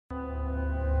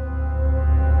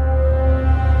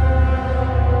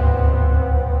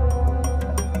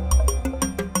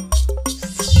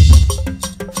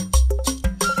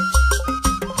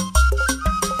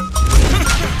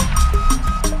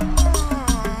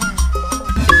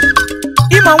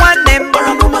Imo one name,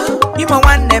 Imo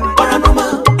one name,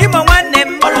 Imo one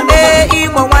name,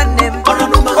 Imo one name.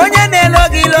 Onye nelo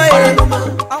gilo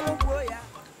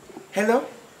Hello?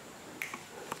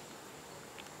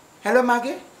 Hello,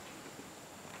 Maggie?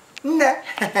 Nne?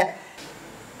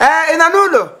 In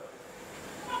Anulo?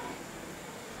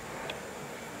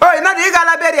 Oh, in the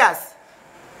Galaberias?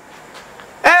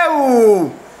 Oh!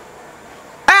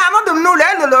 I'm not the Nula,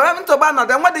 I'm to ban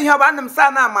them. What do you have on them,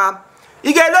 Sana, ma'am?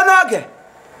 You get no noge.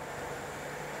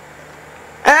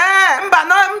 But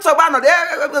no, I'm so bad.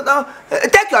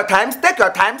 Take your times, take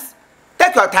your times,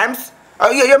 take your times.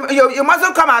 You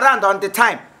mustn't come around on the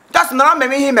time. Just not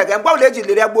make him again. Go let you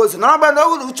little boys. No, but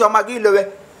no, who to Maggi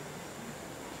Lowe.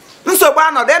 So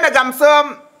bad, they make them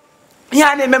some.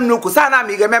 Yanni Memnukusana,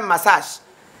 me game massage.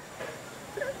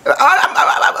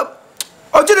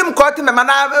 Oh, you didn't call him a man.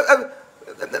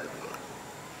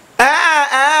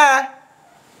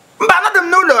 But another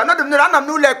no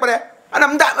leg, and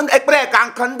I'm that a break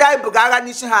and condemn Bugaga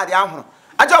Nishihari.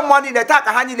 I don't want to attack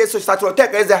a honey less to start to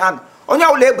take as a hand. On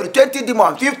your labor, 20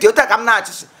 demon, 50 attack. I'm not.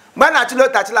 When I tell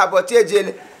touch about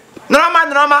jelly.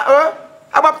 Norma, oh,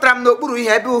 about Tram no Buru,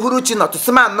 have Huruchi not to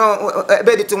summon no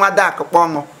bed to my dark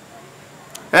upon.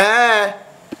 But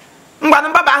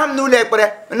I'm no leg,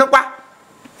 no what?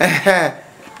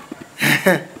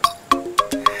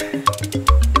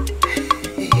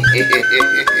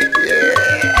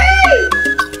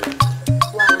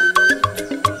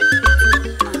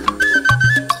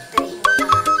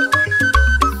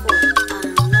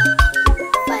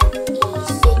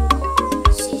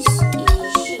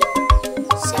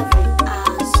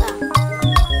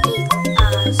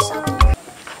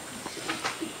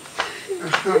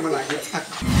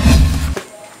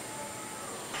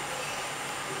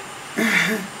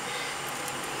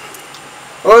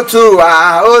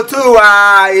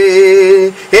 Otua,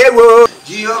 ewo.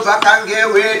 Jehovah can get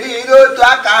ready to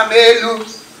Akamelu.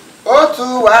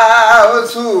 Otua.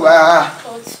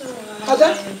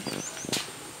 Ada?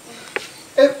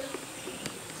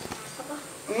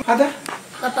 Ada?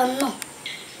 Papa, no.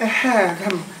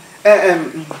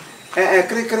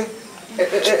 Kri.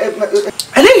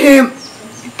 I need him.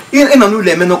 In a new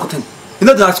lemon, no cotton. You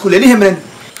know the school, any him. I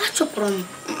took from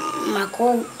my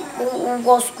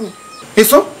go school.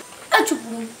 Isso? Acho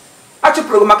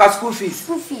programa school fees.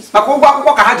 Mako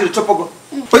walk a hundred chopogo.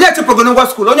 Onya chopogo no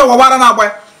school. Onya wawara na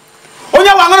boy.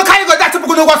 Onya wangano kai go that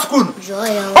chopogo no school.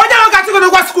 Onya got to go to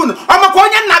school. Omako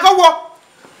onya nago wo.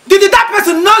 Did that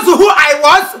person knows who I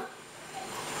was?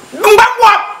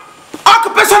 Mbamwa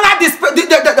occupational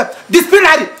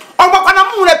disciplinary. Omako na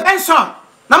mu pension.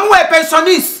 Na mu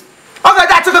pensionist. Oga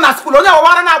that to go na school. Onya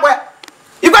wawara na boy.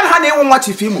 You got hand in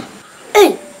watch film.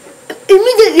 Hey.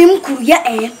 Immediately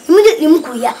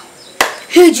Mukuya.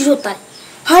 Hey, Jirota.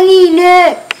 Honey,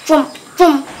 ne, from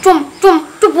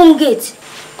gate.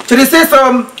 To the say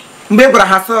some Bebra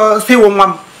has say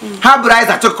one. How bright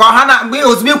I took Hana, we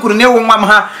was milk could know one.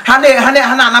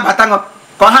 Hana Batango,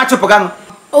 Koha Chopogan.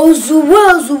 Oh,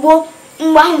 Zubo,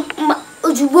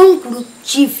 Ujubunku,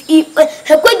 Chief,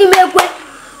 her quid make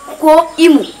go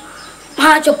Imo.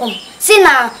 Hachopom.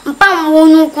 Sina, Pam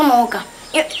wonu Konoka.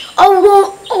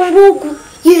 Oh,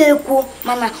 Yeko,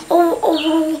 Mana,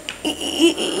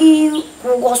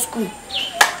 go school.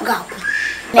 Go.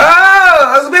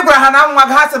 Oh, as big Hana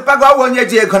has a pago when you're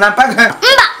Jacona Paga.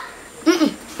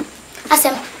 I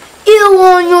said, you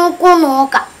won't know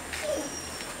Konoka.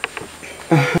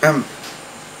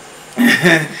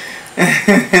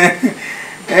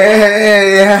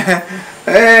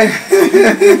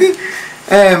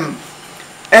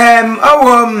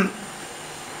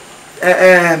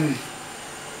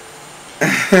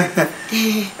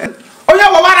 Onya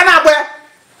wawara na agbe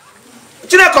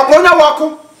Chineke ko onya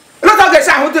woku lota ge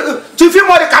sha hu ti fi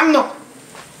mo de kam no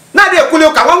na de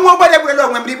ekule ka won wo gbede gbe lo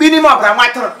nwem bi ni mo bra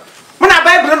nwatoro mo na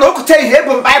bible no okuta ihe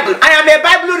bu bible I am a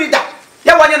bible reader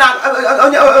ya wonye na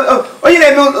onye na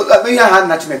eme ihe ha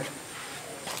na Chineke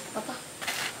papa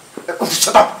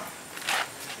shut up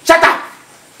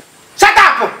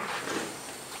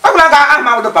Agula ga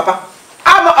ama wo papa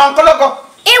ama uncle go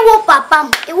Ewo papa,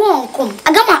 ewo uncle.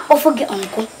 Agama ofoge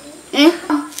uncle.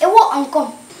 Ewo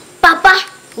uncle. Papa,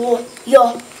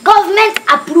 your government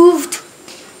approved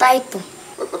title.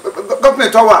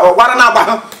 Government or what na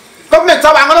ba? Government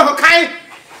or ngono kan.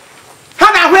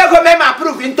 How na where go me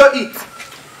approve into it.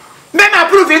 Me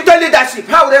approve into leadership.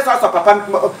 How this also papa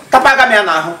ga me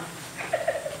na ho.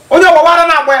 Onye wo wara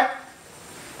na agbe.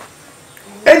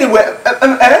 Anyway,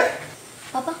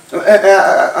 Papa.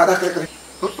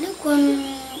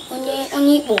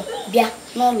 Onye Igbo bịa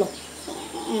n'ụlọ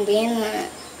mgbe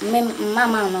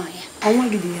mama nọ ya. Ọnwa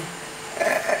gidi ya.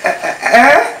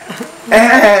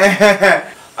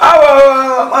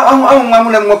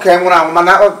 Mamma nwoke nwụrụ anwụ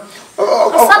mana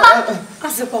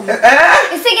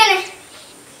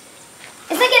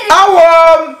awo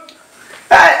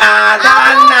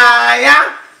Adanaya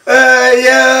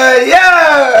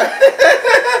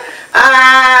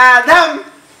Adam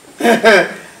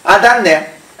Adanne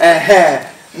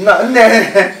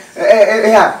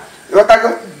ya rotago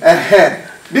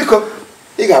biko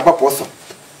ị ga-agbapụ ọsọ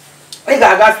ị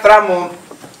ga-aga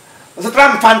zụtara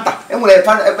m Fanta enwere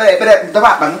ebere dọba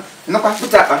akpa nnukwu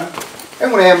pụta akpa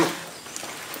enwere m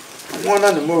nwa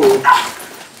na mo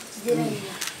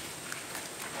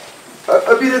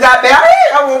obido ga-akpa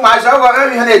ọwụ ụmụazị ọgọ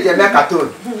ihe na-eji eme katon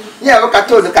ihe bụ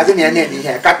katon kazi na-enye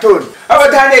ihe katon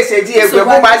ọwụda ha na-esi eji egwu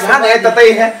egwu ụmụazị ha na-eteta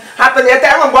ihe ha tụlete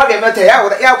enwe mgbe ọ ga-emete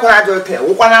ya kwara aja oke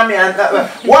wụkwana m ya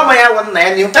wụọ ma ya wụ nna ya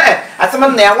n'ihu asị m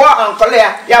nna ya wụọ nkọlị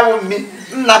ya wụ mmi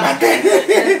nnabata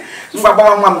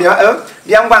mgbagbawa nwa m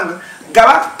bịa ngwa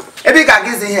gaba ebe ị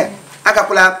ga-agịzi ihe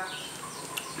agakwala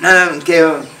nke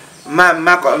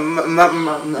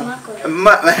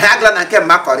agala na nke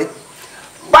makọrị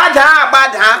gbada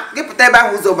gị pụta ebe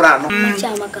ahụ ụzọ gbara anọ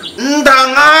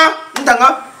ndanga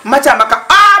mmacha amaka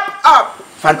up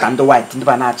Fanta ndị white ndị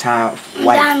ba na-acha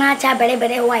white ndị na-acha bere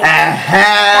white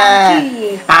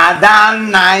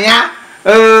Adanaya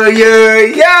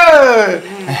oyoyo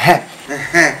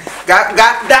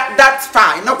that's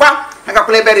fine nọkwa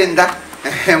agakwala ebe dị nda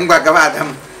ngwa gaba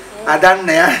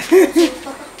Adanaya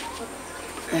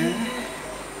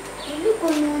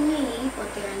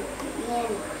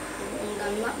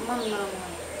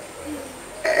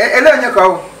ele onye ka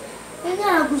ọ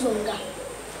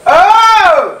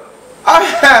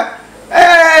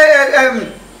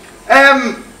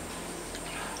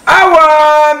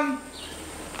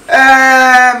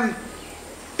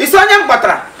isi onye m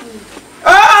kpọtara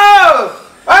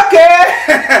oke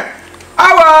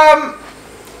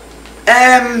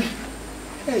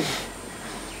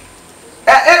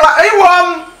ịwọ m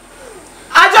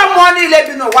ajọ mmụọ niile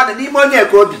bi n'ụwa nọ n'ime onye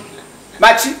ka obi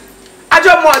machi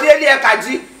ajọ mmụọ rieli ya ka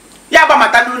ji ya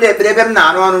gbamata n'ụlọ ekpere ebe m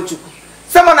na-arụ ọrụ Chukwu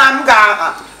sị m na m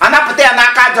ga-anapụta ya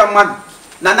n'aka ajọ mmadụ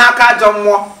na n'aka ajọ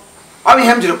mmụọ ọ bụ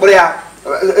ihe m jiri kpụrụ ya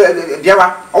bịawa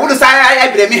ọ bụrụ sị ya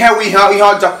ebire m ihe wụ ihe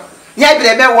ọjọọ ihe ebire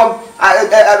eme wụ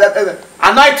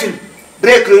anointing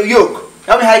break yoke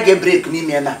ọ bụ ihe anyị ga-ebrek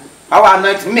n'ime na ọ bụ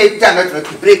anointing mme eji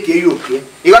anointing break ya yoke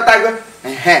ịghọtago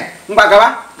ngwa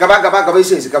gaba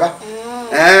isi ezi gaba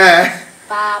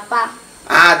Papa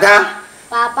Ada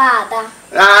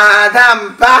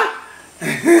mpa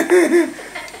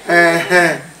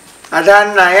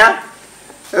Adanaya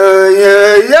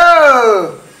oyoyo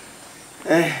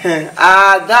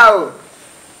Ada o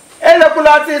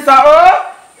elekwula ọsịsọ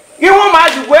ihu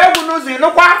ụmụazị gwu egwu n'ụzọ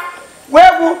ịnụkwa gwu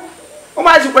egwu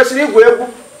ụmụazị kwesịrị igwu egwu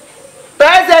tọọ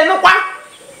eze ịnụkwa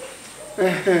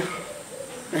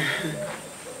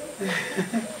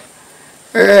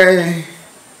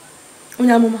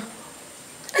onye amụma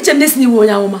eche m na esi n'iwu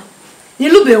onye amụma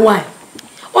n'ilube nwaanyị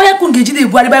onye kwụ ga-ejide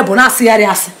ibu adị Baịbụl na-asịgharị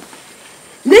asị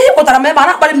n'ihe pụtara m ebe a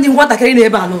na-akparị m n'ihu nwatakịrị na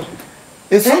ebe a nọ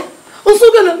nsụ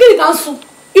gịnị ka nsụ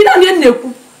ị na-anye na-ekwu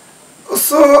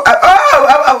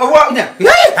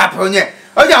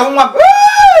onye nwa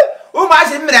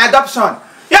ụmụazị m mere adọpshọn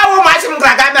ya wụ ụmụazị m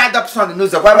gara aga mee adọpshọn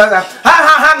n'ụzọ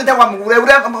ha ndewa m wure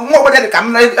nwa obodo dị ka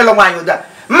m ịlụ nwaanyị ụda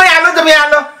mma ya alụ dị m ya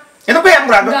alụ ịnụkwa ya m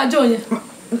gwara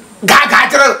gaa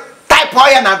jụrụ taịpụ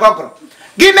ya na gọgụrụ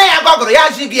gị mee ya gọgụrụ ya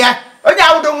ji gị ya onye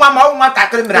awụdo nwa ma ọ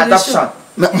nwatakịrị mere adọpshọn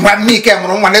mgbe m ike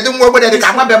mụrụ nwa na-edu nwa obodo dị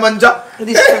ka nwa be m njọ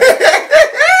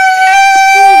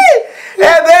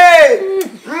ebe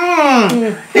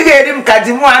ị ga-eri m ka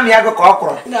ji mụ amị agụ ka ọ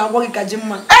kwụrụ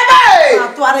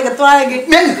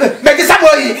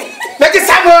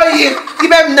metịsa m oyi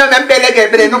ime m na mbele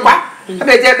ga-ebere nụkwa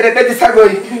eji ebere metịsa m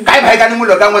oyi ka anyị ga n'ime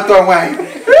ụlọ ga nweta onwe anyị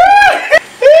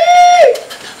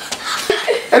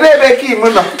ebe ka ime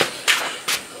nọ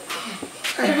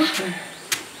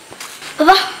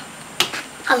Papa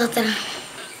alọtara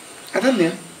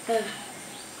Adanne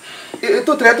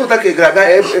tụtara ka ị gara aga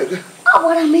ọ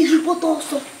gwara m ejipụta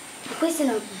ọsọ ekwesị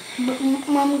na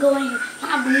ma m gawa ihe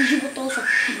abụ m ejipụta ọsọ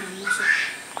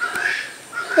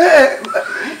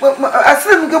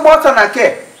asịrị m gị gba ọsọ na ke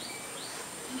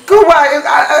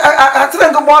asịrị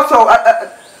m gị gba ọsọ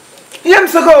ihe m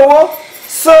sịgo owo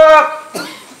so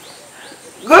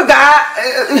gaa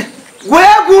gwuo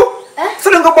egwu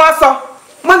sịrị m gị gba ọsọ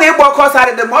mụ na ịgba ọkụ ọsọ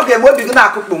adịdị ma ọ ga-eme obi gị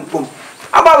na-akụ kpomkpom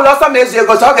agbawụla ọsọ ma ezu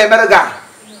ego sọ ọ ga-emerụ gị ahụ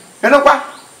ịnụkwa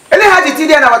ele ha ji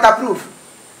tinye na waterproof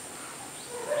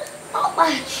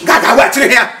ga-aga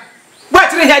weghachiri ya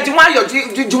gbachiri ihe ji nwayọ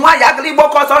ji nwayọ agala igbo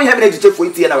ọkọ ọsọ ihe mere eji chefuo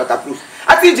itinye na waterproof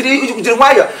ati jiri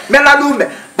nwayọ melala ume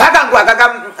baga ngwa agaga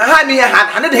ha na ihe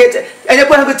ha na eche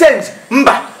enyekwa ha change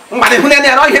mba mgbana ihu na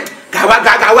ya ihe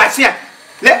gawa chi ya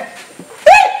le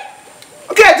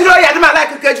oke jiri oyi adị ma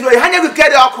like ke jiri oyi ha nye gị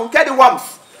kedị ọkụ kedị worms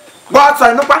gba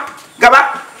ọsọ nụkwa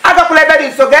gaba agakwala ebe dị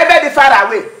nso ga ebe dị far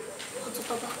away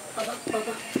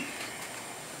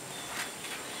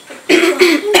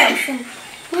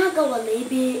Maga wala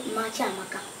ebe macha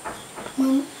amaka.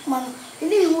 Man,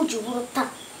 ile ihu ji wuru taa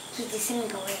kiti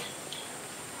singa waya.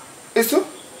 Isu?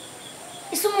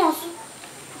 Isu mosu.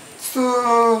 So.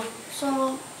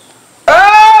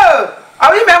 Oh!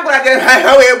 Awi me ngura ke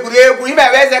ha we egwu ime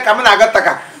weze ka m na agata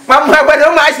ka. Ma m ha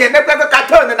gbado ma se me pe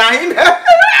cartoon na hi.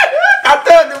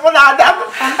 Cartoon mu na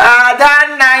ada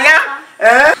na ya.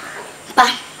 Pa,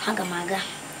 aga maga.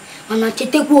 Mana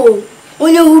chetekwo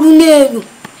onye huru n'elu.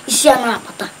 Isi a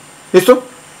na-apụta. Isu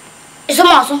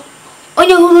masụ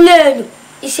onye hụrụ n'elu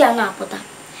isi a na-apụta.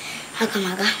 Aga m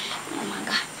aga.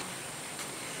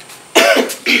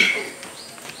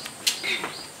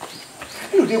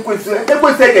 Elu dị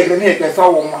ekwesị ekegere n'ihe ekesa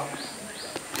ọwụ nwa.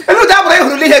 Elu dị abụrụ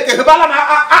ịhụrụ n'ihe ekegere bala ma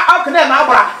ọkụne ma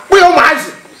agbara kpụya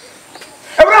ụmụazị.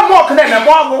 Ebere mmụọ ọkụne na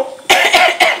eme ọgwụ.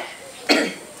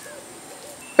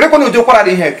 Rekwa na ụdị ụkwara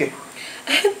dị ihe eke.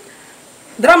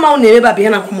 Drama ọ na-eme ba bụ ihe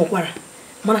na-akwa m ụkwara.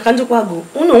 Mana ka njikwa go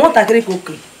unu nwatakịrị ka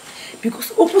oke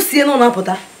because okwu sie na ọ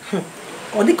na-apụta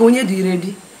ọ dị ka onye dị ire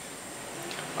dị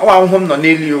awa ahụhụ m nọ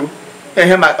n'elu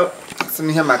ihe maka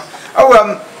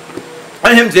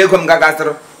ihe m ji ego m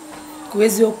gagazịrị ka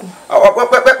eziokwu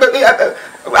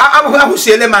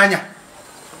ahụsiele m anya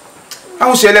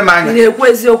na-ekwu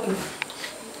eziokwu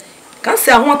ka m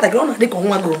si ahụ nwatakịrị ọ na-adị ka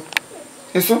nwa gị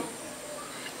eso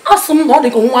asụ m na ọ dị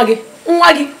ka nwa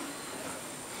gị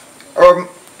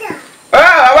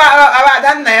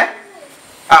Adanne ya.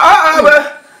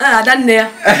 Adanne ya.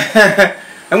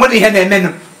 Enwere ihe na-emenụ.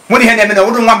 Nwere ihe na-emenụ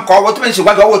ụrụ nwa m ka ọ wọtụ nshi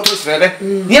gwa gị ọwụ otu sirere.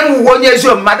 Nye m uwe onye ezi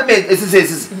mmadụ m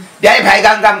ezizi. Bịa ịba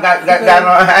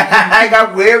anyị ga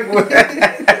gwuo egwu.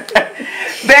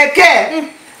 Bekee.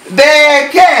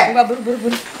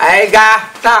 Anyị ga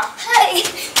taa.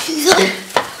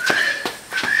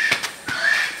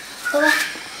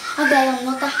 Abịara m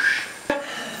lọta.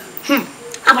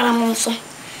 Agbara m nsọ.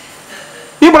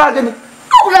 Igbara gịnị?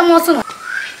 Agbara m ọsọ na.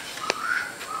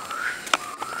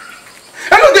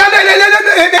 Elu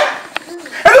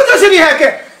dị ihe eke.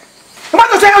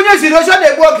 Mmadụ sị onye ziri ozi ọ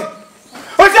na-egbu oge.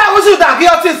 Ozi ahụ si ụda gị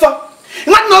ọsịsọ.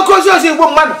 Mmadụ na oke ozi igbo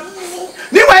mmadụ.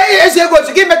 N'iwe ihe ezi ego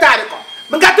ozi gị meta arịkọ.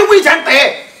 Nkatị ụgbọ ije nta ya.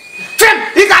 Chem,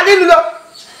 ị ga-adị nụlo.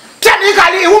 Chem, ị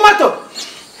ga-adị iwu moto.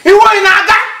 Iwu onye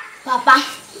na-aga.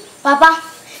 Papa.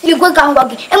 Igwe ka ngwa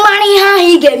gị ịmara ihe ahụ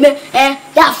ị ga-eme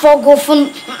ya afọ gị ụfụ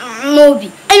n'obi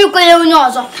enyekwere onye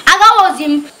ọzọ agaghị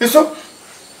m iso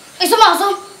m ọzọ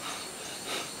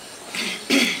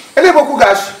ebe okwu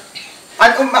gashi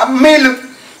mmailu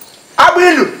agba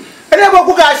ilu ebe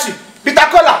okwu gashi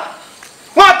bitakola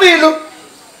nwata ilu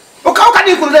ụka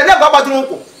dị ikwuru ebe ọ gbadoro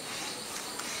ụkwụ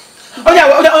onye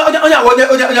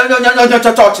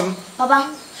chọọchị m papa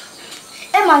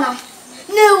ịma na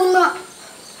na-ewu na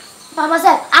Papa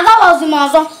said, I got him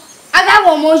also. I got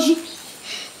one moji.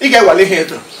 You get what you hear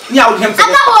to. You have him.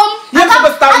 You have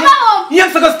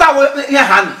to start with your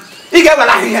hand. You get what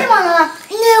I hear.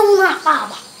 No,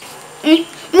 Papa.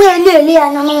 We're nearly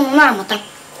an anonymous.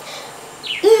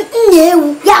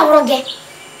 No, Yaroge.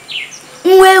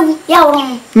 Well,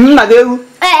 Yaron. Nageu.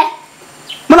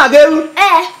 Monageu.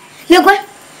 Look,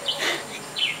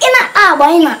 in a hour,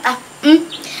 in a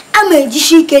I'm a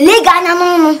jishike leg and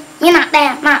you're not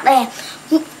there.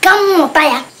 Come,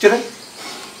 Taya.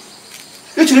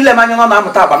 You should let my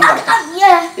mamma tap.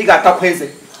 Yeah, you got top crazy.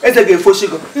 It's a good for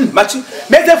sugar. But you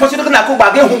make them for sugar and I go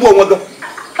back who won't go.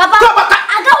 Papa,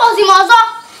 I got him also.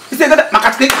 He said,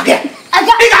 Macastic again. I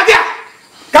got here.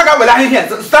 Gaga will lie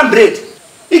here, stand bread.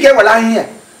 He gave a line here.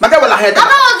 Maga will lie here. I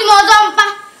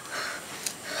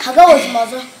got him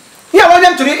also. You want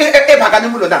them to be a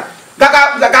Pagamuda.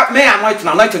 Gaga may anoint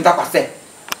that say.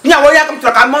 You are welcome to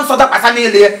a monster that was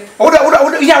nearly. Or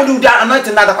you do that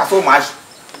anointing that so much.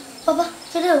 Papa,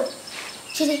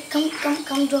 Chile, come,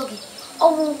 doggy.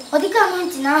 Oh, what did come on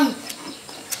tonight?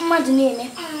 Imagine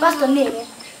name, Pastor name,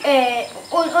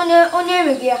 on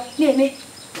name, near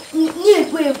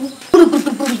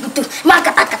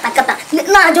Makata,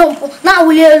 now jump, now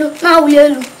we yellow.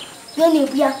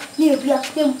 Near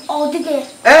all the day.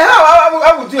 I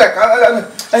would do it.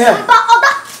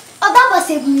 That was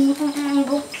a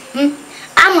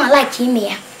I'm like him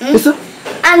here.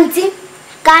 Auntie,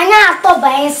 can you stop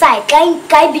by inside?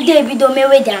 Can be David or me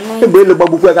with them? I'm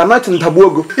not in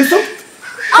Tabogo.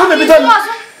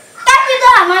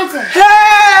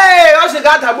 Hey, I should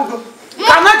got a book.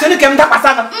 I'm not telling him that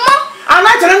Passaga. I'm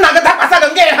not telling him that Passaga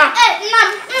gave her.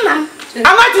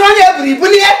 I'm not telling every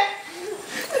bully.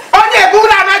 Only a bull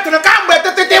I'm not to come with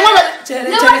the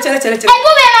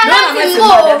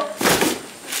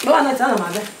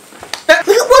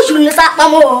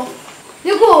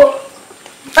you go.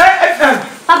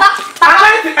 Papa,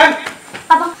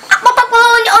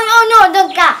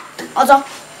 don't care. Also,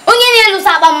 only you lose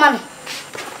about money.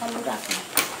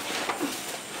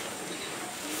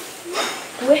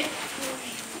 Where?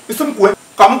 Some quick,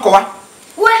 come, Coa.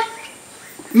 Where?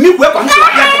 Me weapon. It's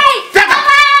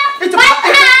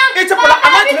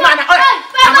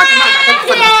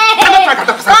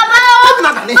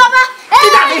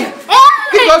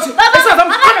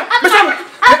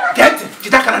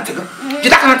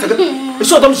a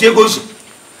so them say goes.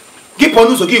 Keep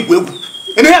on us give will.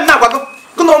 And him now go.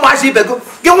 Go no my see bego.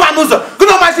 Get one us. Go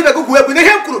no my see bego go with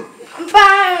him crew.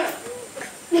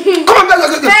 Come on, go.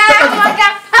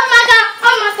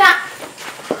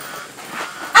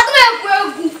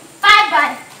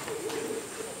 Bye.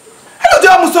 Hello,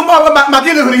 John Musso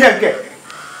Maggi here.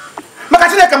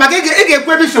 Makasina Kamagi again,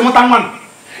 where is your mountain?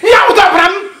 Yeah, with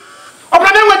Abraham.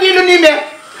 Abraham, what do you need me?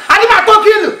 I did not talk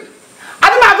you. I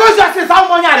did not go just as how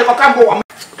many I can.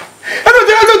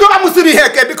 I must be here,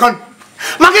 Capicon.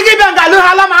 Maggi Banga,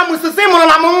 Halama, must say,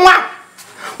 Monamua.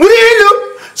 Will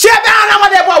you? She had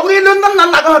whatever we don't know.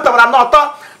 Not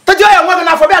the joy of one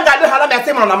for Banga, Halama,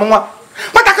 Simon.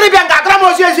 But the Caribbean got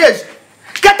Ramos, yes.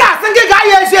 Get us and get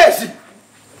yes.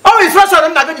 Oh, it's rush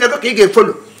on not going to get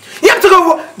full. You have to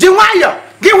go, Jimaya,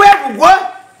 give way work.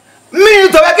 Me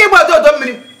to a game of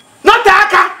Domini. Not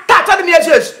that me as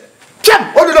yes.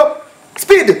 Jam, hold it up.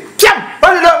 Speed, jam,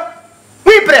 hold it up.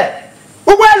 We pray.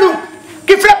 Well,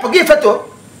 give it to.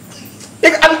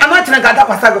 I'm not going to get up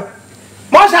a sago.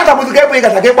 Most of the get away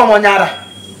as a game on Yara.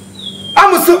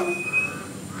 I'm so.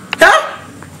 Huh?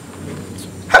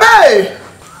 Hey!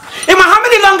 In my how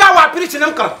many long hour preaching them?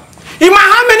 In my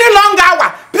how many long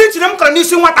hour preaching them?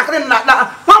 Condition what I can not.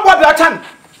 What was your time?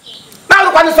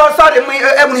 Now, one is so sorry,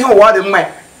 every word in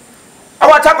my. I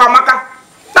want to talk about Maka.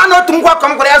 Now, not to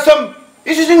come for some.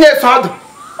 This is in their sword.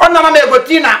 Oh, no, I'm a good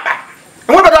tea nap.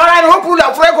 And what about I hope you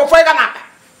are afraid of Fragan?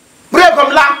 Break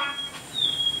from lamp.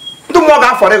 Do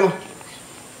more for him.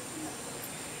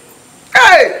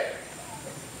 Hey!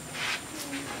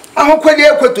 I'm equally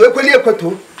equal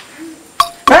to.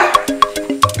 Huh?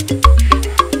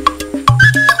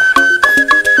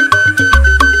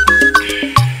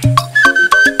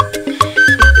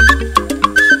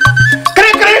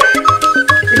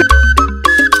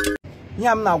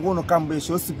 I'm now going to come by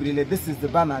show. This is the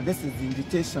banner, this is the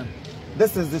invitation,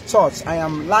 this is the church. I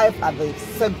am live at the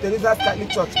St. Teresa's Catholic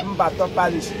Church in Mbato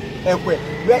Parish,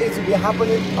 where it will be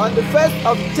happening on the 1st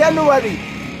of January.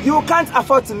 You can't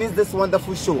afford to miss this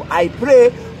wonderful show. I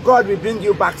pray God will bring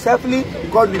you back safely,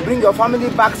 God will bring your family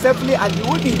back safely, and you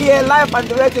will be here live and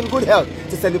direct in good health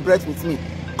to celebrate with me.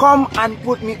 Come and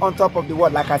put me on top of the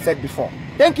world, like I said before.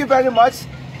 Thank you very much.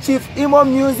 Chief Imo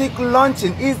Music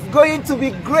launching is going to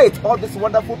be great. All these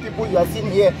wonderful people you are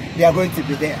seeing here, they are going to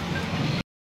be there.